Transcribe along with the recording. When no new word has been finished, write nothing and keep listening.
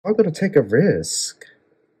I'm gonna take a risk.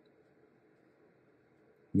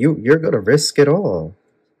 You're gonna risk it all.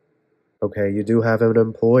 Okay, you do have an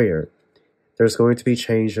employer. There's going to be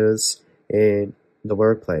changes in the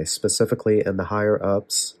workplace, specifically in the higher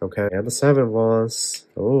ups, okay? And the Seven of Wands.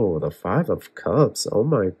 Oh, the Five of Cups. Oh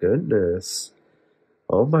my goodness.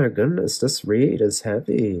 Oh my goodness, this read is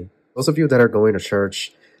heavy. Those of you that are going to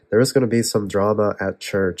church, there is going to be some drama at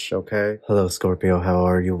church, okay? Hello, Scorpio. How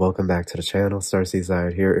are you? Welcome back to the channel.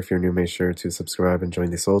 Starseed here. If you're new, make sure to subscribe and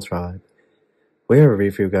join the Soul Tribe. We have a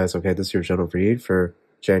read for you guys, okay? This is your general read for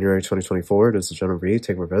January 2024. This is a general read.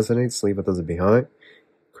 Take what resonates, leave what doesn't behind.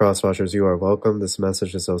 Cross-watchers, you are welcome. This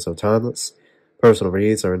message is also timeless. Personal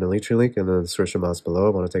reads are in the LINKTREE link in the description box below. I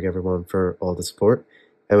want to thank everyone for all the support.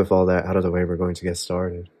 And with all that out of the way, we're going to get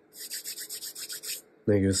started.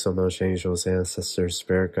 Thank you so much, angels, ancestors,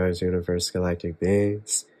 spirit guides, universe, galactic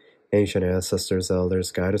beings, ancient ancestors,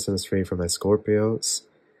 elders, guidance in this free for my Scorpios.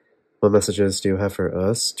 What messages do you have for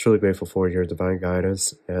us? Truly grateful for your divine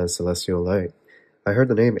guidance and celestial light. I heard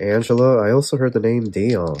the name Angela. I also heard the name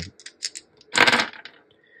Dion.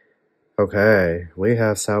 Okay, we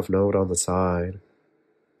have South Node on the side.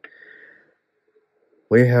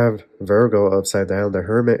 We have Virgo upside down, the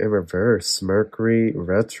Hermit in reverse, Mercury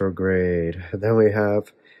retrograde. And then we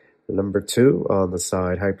have number 2 on the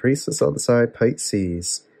side, High Priestess on the side,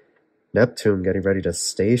 Pisces. Neptune getting ready to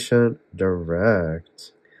station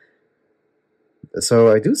direct.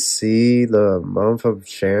 So I do see the month of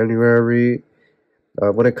January.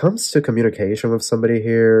 When it comes to communication with somebody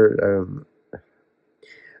here,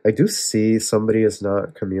 I do see somebody is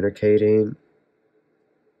not communicating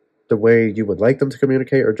the way you would like them to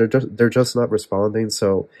communicate, or they're just not responding.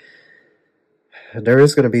 So there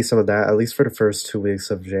is going to be some of that, at least for the first 2 weeks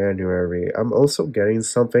of January. I'm also getting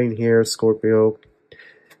something here, Scorpio.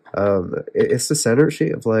 It's this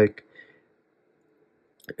energy of like,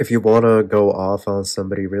 if you want to go off on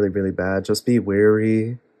somebody really, really bad, just be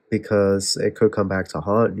wary because it could come back to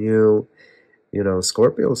haunt you. You know,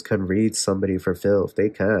 Scorpios can read somebody for filth. They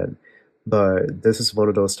can. But this is one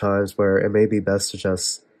of those times where it may be best to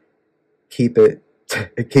just keep it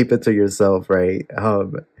to yourself, right?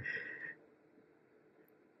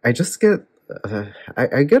 I just get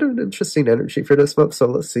I get an interesting energy for this month. So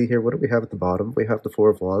let's see here. What do we have at the bottom? We have the Four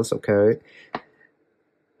of Wands, okay,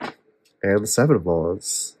 and the Seven of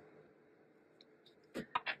Wands.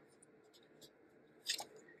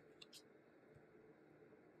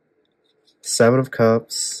 Seven of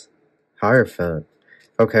Cups, Hierophant.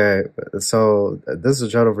 Okay, so this is a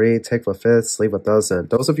general read. Take what fits, leave what doesn't.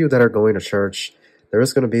 Those of you that are going to church, there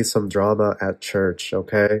is going to be some drama at church,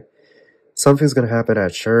 okay? Something's going to happen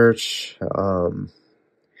at church.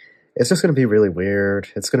 It's just going to be really weird.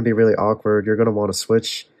 It's going to be really awkward. You're going to want to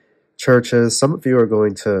switch churches. Some of you are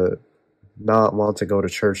going to not want to go to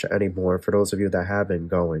church anymore, for those of you that have been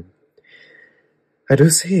going. I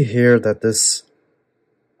do see here that this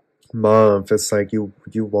month, it's like you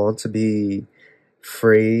want to be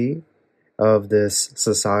free of this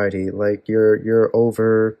society. Like you're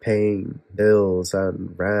overpaying bills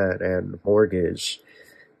and rent and mortgage.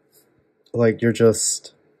 Like you're done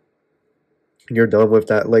with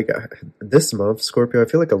that. Like this month, Scorpio, I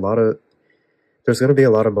feel like there's going to be a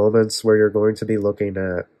lot of moments where you're going to be looking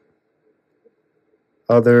at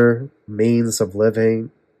other means of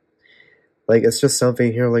living. Like it's just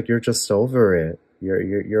something here, like you're just over it.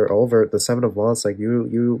 You're over the Seven of Wands. Like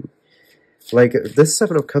you like this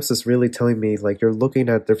Seven of Cups is really telling me like you're looking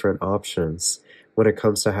at different options when it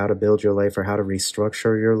comes to how to build your life or how to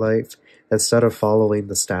restructure your life instead of following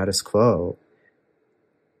the status quo.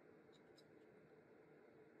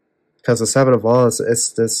 Because the Seven of Wands,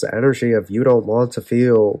 it's this energy of you don't want to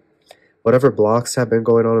feel whatever blocks have been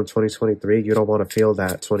going on in 2023, you don't want to feel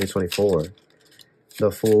that 2024.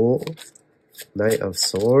 The Fool, Knight of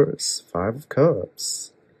Swords, Five of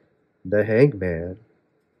Cups, the Hangman.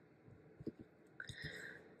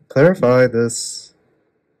 Clarify this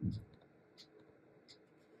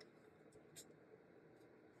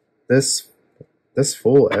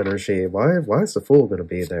Fool energy. Why is the Fool going to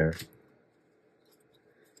be there?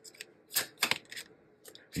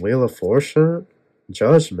 Wheel of Fortune,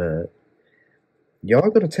 Judgment. Y'all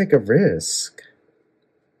going to take a risk.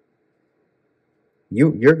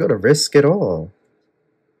 You're going to risk it all.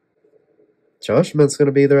 Judgment's going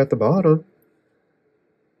to be there at the bottom.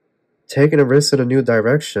 Taking a risk in a new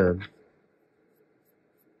direction.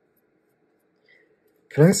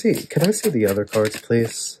 Can I see the other cards,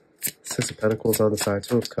 please? Six of Pentacles on the side,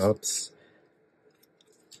 Two of Cups.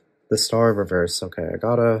 The Star in reverse. Okay, I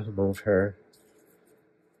gotta move her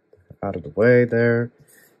out of the way there.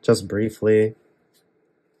 Just briefly.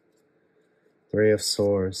 Three of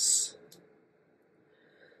Swords.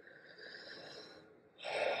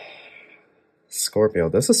 Scorpio,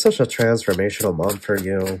 this is such a transformational month for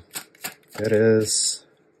you. It is.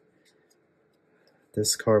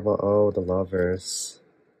 This card will owe the Lovers.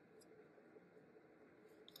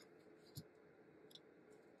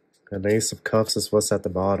 And the Ace of Cups is what's at the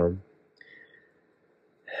bottom.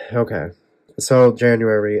 Okay. So,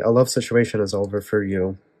 January, a love situation is over for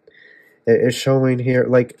you. It's showing here,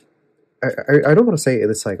 like, I don't want to say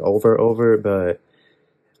it's like over, but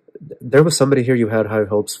there was somebody here you had high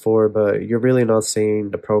hopes for, but you're really not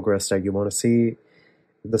seeing the progress that you want to see.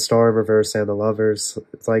 The Star in reverse and the Lovers,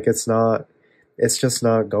 it's like it's just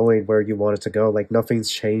not going where you want it to go. Like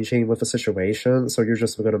nothing's changing with the situation, so you're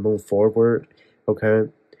just going to move forward,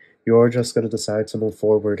 okay? You're just going to decide to move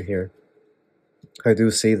forward here. I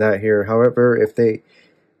do see that here. However, if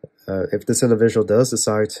this individual does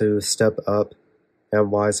decide to step up and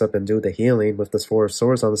wise up and do the healing with this Four of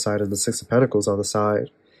Swords on the side and the Six of Pentacles on the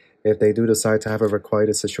side, if they do decide to have a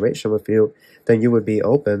requited situation with you, then you would be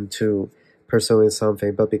open to pursuing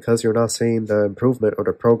something. But because you're not seeing the improvement or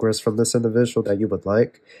the progress from this individual that you would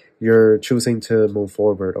like, you're choosing to move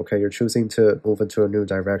forward, okay? You're choosing to move into a new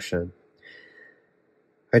direction.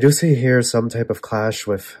 I do see here some type of clash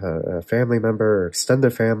with a family member or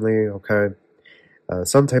extended family, okay?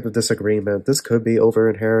 Some type of disagreement. This could be over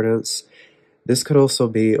inheritance. This could also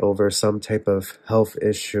be over some type of health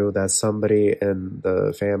issue that somebody in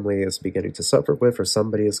the family is beginning to suffer with, or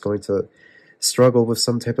somebody is going to struggle with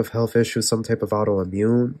some type of health issue, some type of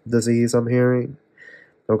autoimmune disease, I'm hearing.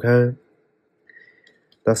 Okay?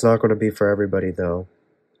 That's not going to be for everybody, though.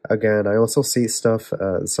 Again, I also see stuff,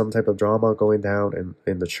 some type of drama going down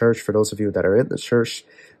in the church for those of you that are in the church,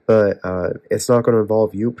 but it's not going to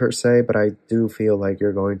involve you per se, but I do feel like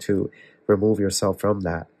you're going to remove yourself from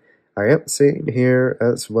that. I am seeing here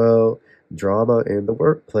as well drama in the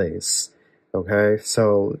workplace. Okay,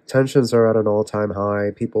 so tensions are at an all-time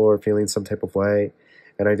high. People are feeling some type of way.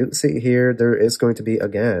 And I do see here there is going to be,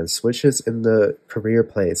 again, switches in the career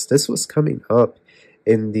place. This was coming up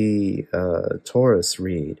in the Taurus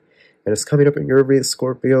read. And it's coming up in your read,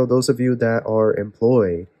 Scorpio. Those of you that are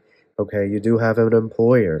employed, okay, you do have an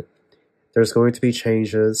employer. There's going to be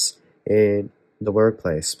changes in the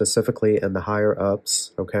workplace, specifically in the higher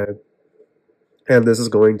ups, okay? And this is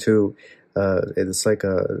going to, it's like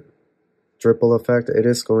a ripple effect. It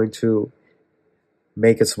is going to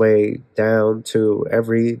make its way down to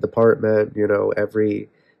every department, you know, every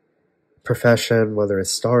profession, whether it's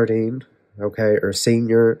starting, okay, or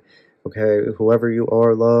senior, okay, whoever you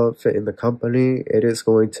are, love, in the company, it is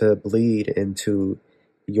going to bleed into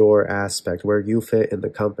your aspect, where you fit in the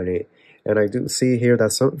company. And I do see here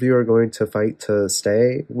that some of you are going to fight to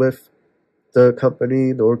stay with the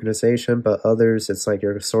company, the organization, but others, it's like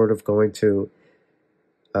you're sort of going to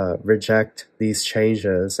reject these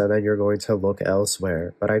changes, and then you're going to look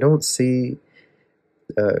elsewhere. But I don't see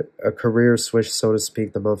a career switch, so to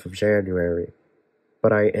speak, the month of January.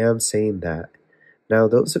 But I am seeing that. Now,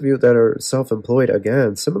 those of you that are self-employed,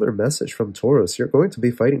 again, similar message from Taurus. You're going to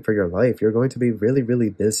be fighting for your life. You're going to be really, really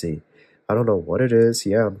busy. I don't know what it is.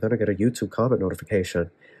 Yeah, I'm going to get a YouTube comment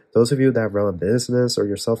notification. Those of you that run a business or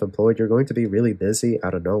you're self-employed, you're going to be really busy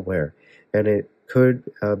out of nowhere. And it could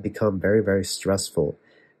become very, very stressful.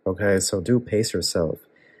 Okay, so do pace yourself.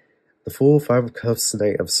 The Fool, Five of Cups,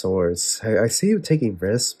 Knight of Swords. I see you taking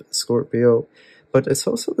risks, Scorpio. But it's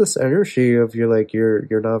also this energy of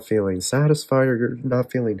you're not feeling satisfied, or you're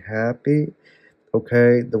not feeling happy.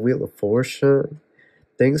 Okay, the Wheel of Fortune.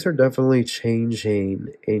 Things are definitely changing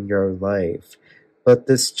in your life. But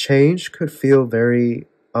this change could feel very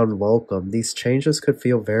unwelcome. These changes could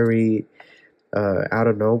feel very out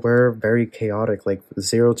of nowhere, very chaotic, like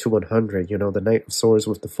 0 to 100. You know, the Knight of Swords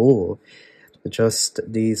with the Fool. Just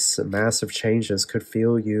these massive changes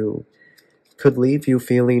could leave you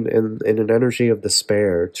feeling in an energy of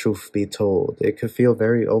despair, truth be told. It could feel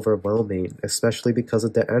very overwhelming, especially because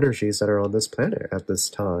of the energies that are on this planet at this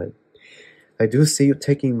time. I do see you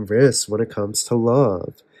taking risks when it comes to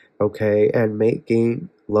love, okay, and making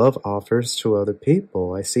love offers to other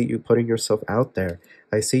people. I see you putting yourself out there.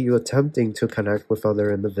 I see you attempting to connect with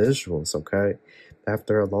other individuals, okay?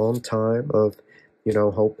 After a long time of, you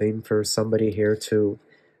know, hoping for somebody here to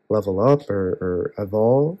level up or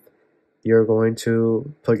evolve, you're going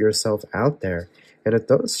to put yourself out there. And it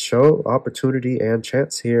does show opportunity and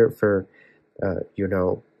chance here for, you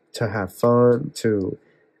know, to have fun, to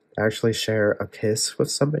actually share a kiss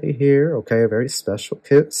with somebody here, okay? A very special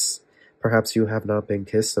kiss. Perhaps you have not been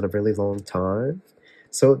kissed in a really long time.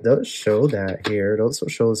 So it does show that here. It also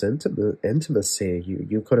shows intimacy.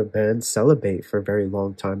 You could have been celibate for a very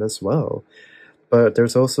long time as well. but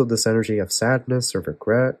there's also this energy of sadness or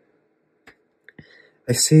regret.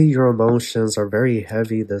 I see your emotions are very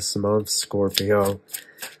heavy this month, Scorpio,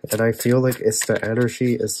 and I feel like it's the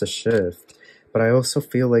energy, it's the shift, but I also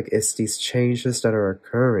feel like it's these changes that are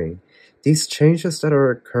occurring. These changes that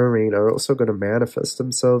are occurring are also going to manifest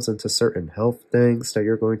themselves into certain health things that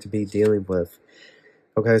you're going to be dealing with.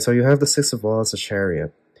 Okay, so you have the Six of Wands, the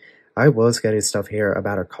Chariot. I was getting stuff here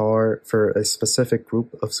about a car for a specific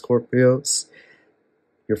group of Scorpios.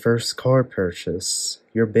 Your first car purchase,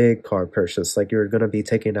 your big car purchase, like you're going to be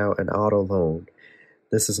taking out an auto loan.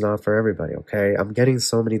 This is not for everybody, okay? I'm getting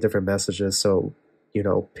so many different messages, so, you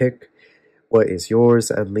know, pick what is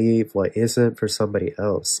yours and leave what isn't for somebody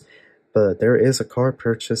else. But there is a car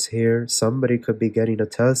purchase here. Somebody could be getting a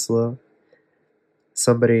Tesla.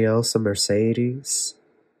 Somebody else a Mercedes.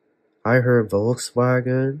 I heard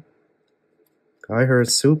Volkswagen. I heard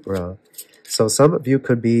Supra. So some of you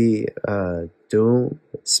could be doom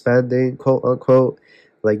spending, quote unquote.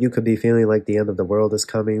 Like you could be feeling like the end of the world is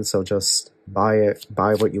coming, so just buy it,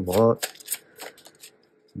 buy what you want.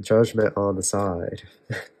 Judgment on the side.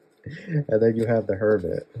 And then you have the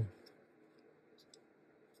Hermit.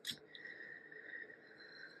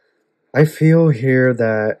 I feel here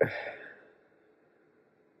that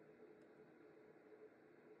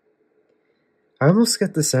I almost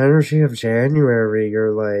get this energy of January.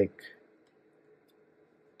 You're like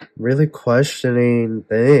really questioning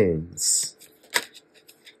things.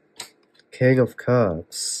 King of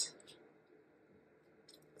Cups.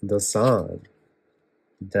 The Sun.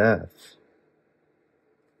 Death.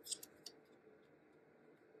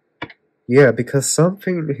 Yeah, because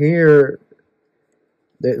something here,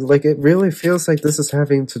 like it really feels like this is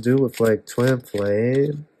having to do with like twin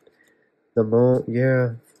flame. The moon,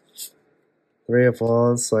 yeah. Three of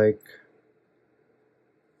Wands, like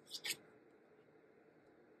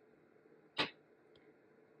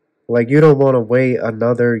you don't want to wait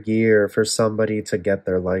another year for somebody to get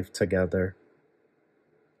their life together.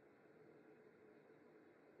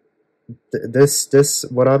 This,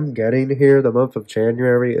 what I'm getting here, the month of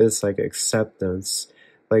January, is like acceptance,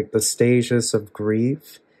 like the stages of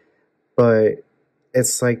grief, but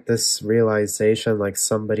it's like this realization, like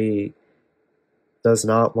somebody does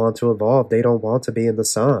not want to evolve. They don't want to be in the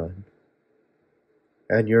sun.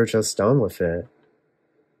 And you're just done with it.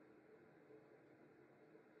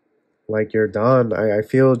 Like you're done. I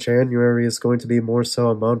feel January is going to be more so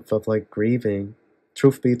a month of like grieving.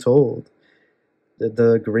 Truth be told.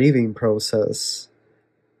 The grieving process.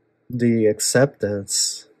 The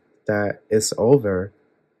acceptance that it's over.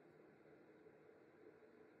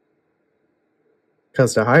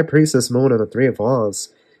 Because the High Priestess, Moon, and the Three of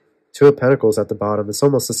Wands, Two of Pentacles at the bottom, it's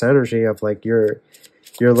almost this energy of like you're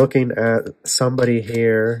looking at somebody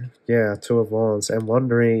here, yeah, Two of Wands, and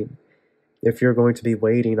wondering if you're going to be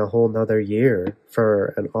waiting a whole nother year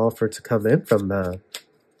for an offer to come in from them.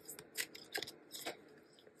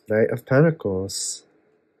 Knight of Pentacles.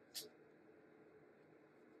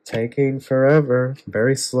 Taking forever.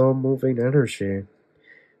 Very slow moving energy.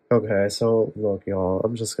 Okay, so look, y'all,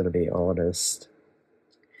 I'm just going to be honest.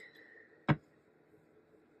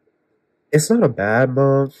 It's not a bad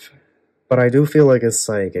month, but I do feel like it's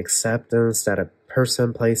like acceptance that a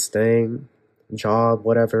person, place, thing, job,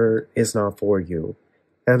 whatever, is not for you.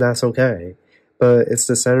 And that's okay. But it's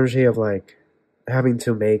this energy of like having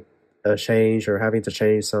to make a change or having to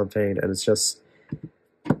change something, and it's just,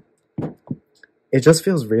 it just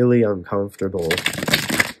feels really uncomfortable.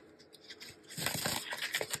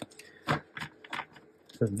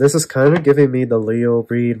 This is kind of giving me the Leo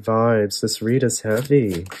read vibes. This read is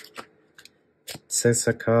heavy. Six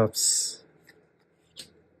of Cups.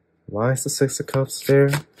 Why is the Six of Cups there?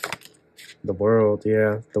 The World,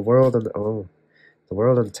 yeah. The World and the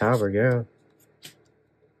World and the Tower, yeah.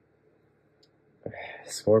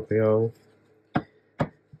 Scorpio.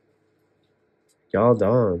 Y'all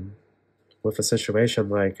done with a situation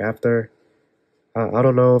like after, I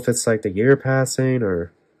don't know if it's like the year passing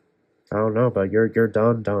or I don't know, but you're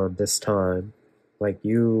done this time. Like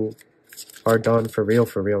you are done for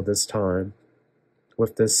real this time.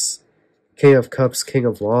 With this King of Cups, King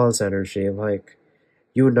of Wands energy, like,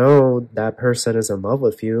 you know that person is in love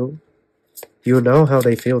with you. You know how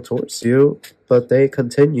they feel towards you, but they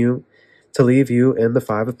continue to leave you in the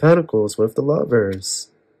Five of Pentacles with the Lovers.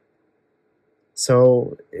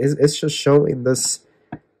 So it's just showing this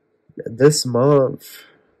month.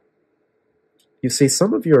 You see,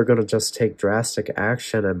 some of you are going to just take drastic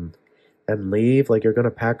action and leave. Like you're going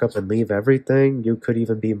to pack up and leave everything. You could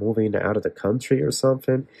even be moving out of the country or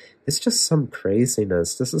something. It's just some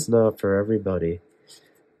craziness. This is not for everybody.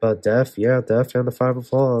 But Death, yeah, Death and the Five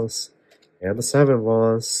of Wands. And the 7 of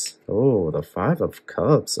Wands. Oh, the 5 of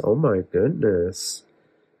Cups. Oh my goodness.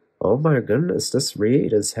 Oh my goodness, this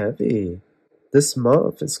read is heavy. This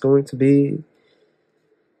month is going to be...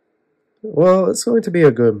 Well, it's going to be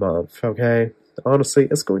a good month, okay? Honestly,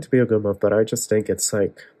 it's going to be a good month, but I just think it's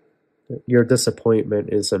like... Your disappointment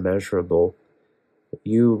is immeasurable.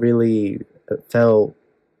 You really felt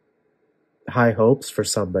high hopes for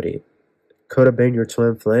somebody. Could have been your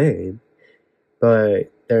twin flame,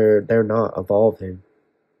 but they're not evolving.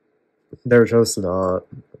 They're just not.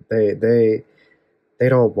 They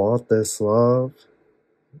don't want this love.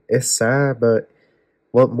 It's sad, but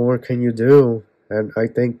what more can you do? And I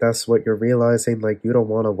think that's what you're realizing. Like, you don't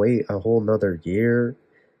want to wait a whole nother year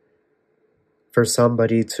for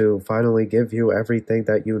somebody to finally give you everything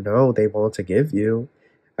that you know they want to give you.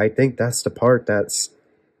 I think that's the part that's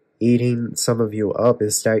eating some of you up,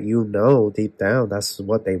 is that you know deep down that's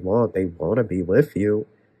what they want. They want to be with you.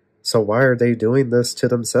 So why are they doing this to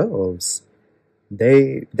themselves?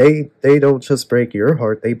 They don't just break your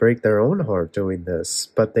heart, they break their own heart doing this,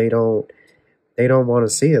 but they don't want to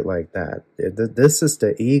see it like that. This is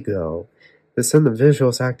the ego. This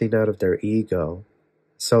individual's acting out of their ego.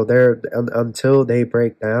 So until they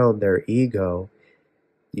break down their ego,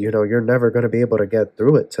 you know, you're never going to be able to get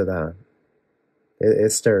through it to them.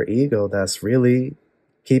 It's their ego that's really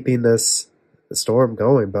keeping this storm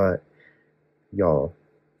going. But y'all,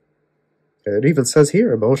 it even says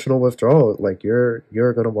here, emotional withdrawal. Like, you're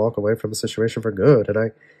going to walk away from a situation for good. And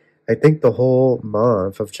I think the whole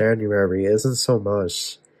month of January isn't so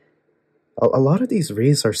much. A lot of these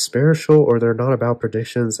reads are spiritual, or they're not about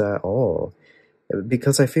predictions at all.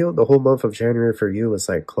 Because I feel the whole month of January for you is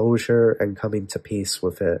like closure and coming to peace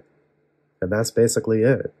with it. And that's basically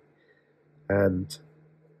it. And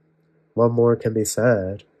what more can be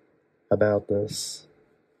said about this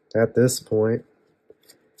at this point?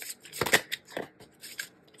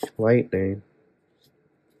 Lightning.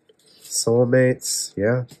 Soulmates,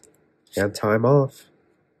 yeah. And time off.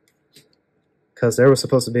 Because there was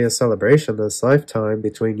supposed to be a celebration this lifetime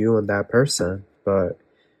between you and that person. But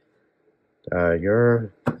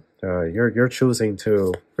you're choosing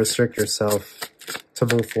to restrict yourself to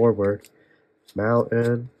move forward.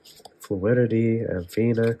 Mountain, fluidity, and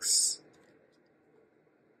Phoenix.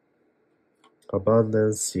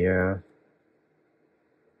 Abundance, yeah.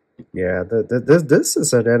 Yeah, this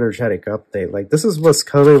is an energetic update. Like, this is what's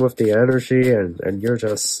coming with the energy, and you're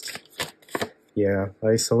just, yeah,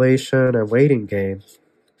 isolation and waiting game.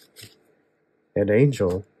 An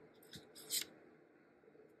angel.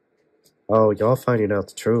 Oh, y'all finding out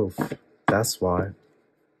the truth. That's why.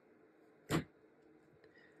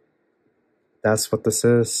 That's what this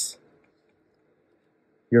is.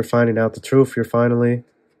 You're finding out the truth. You're finally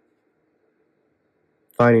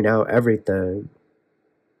finding out everything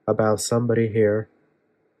about somebody here.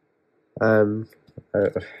 And,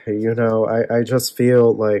 you know, I just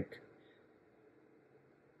feel like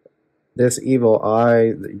this evil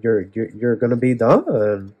eye, you're going to be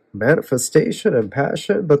done. Manifestation and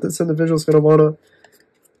passion, but this individual's going to want to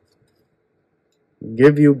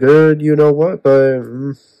give you good, you know what, but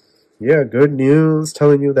yeah, good news,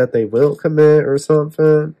 telling you that they will commit or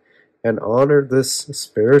something, and honor this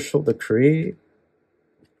spiritual decree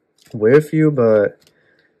with you, but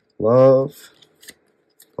love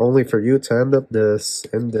only for you to end up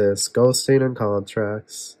in this ghosting and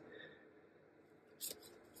contracts.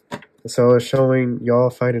 So it's showing y'all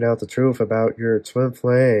finding out the truth about your twin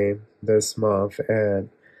flame this month and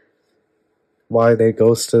why they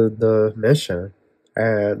ghosted the mission.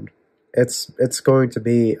 And it's going to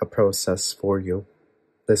be a process for you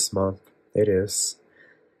this month. It is.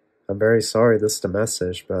 I'm very sorry this is the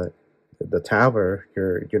message, but the Tower,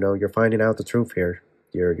 you're finding out the truth here.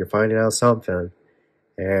 You're finding out something,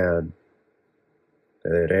 and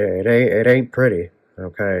it ain't pretty.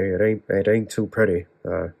 Okay, it ain't too pretty.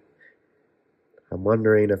 I'm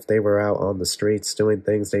wondering if they were out on the streets doing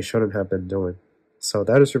things they shouldn't have been doing. So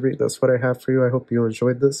that's what I have for you. I hope you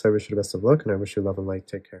enjoyed this. I wish you the best of luck, and I wish you love and light.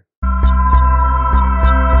 Take care.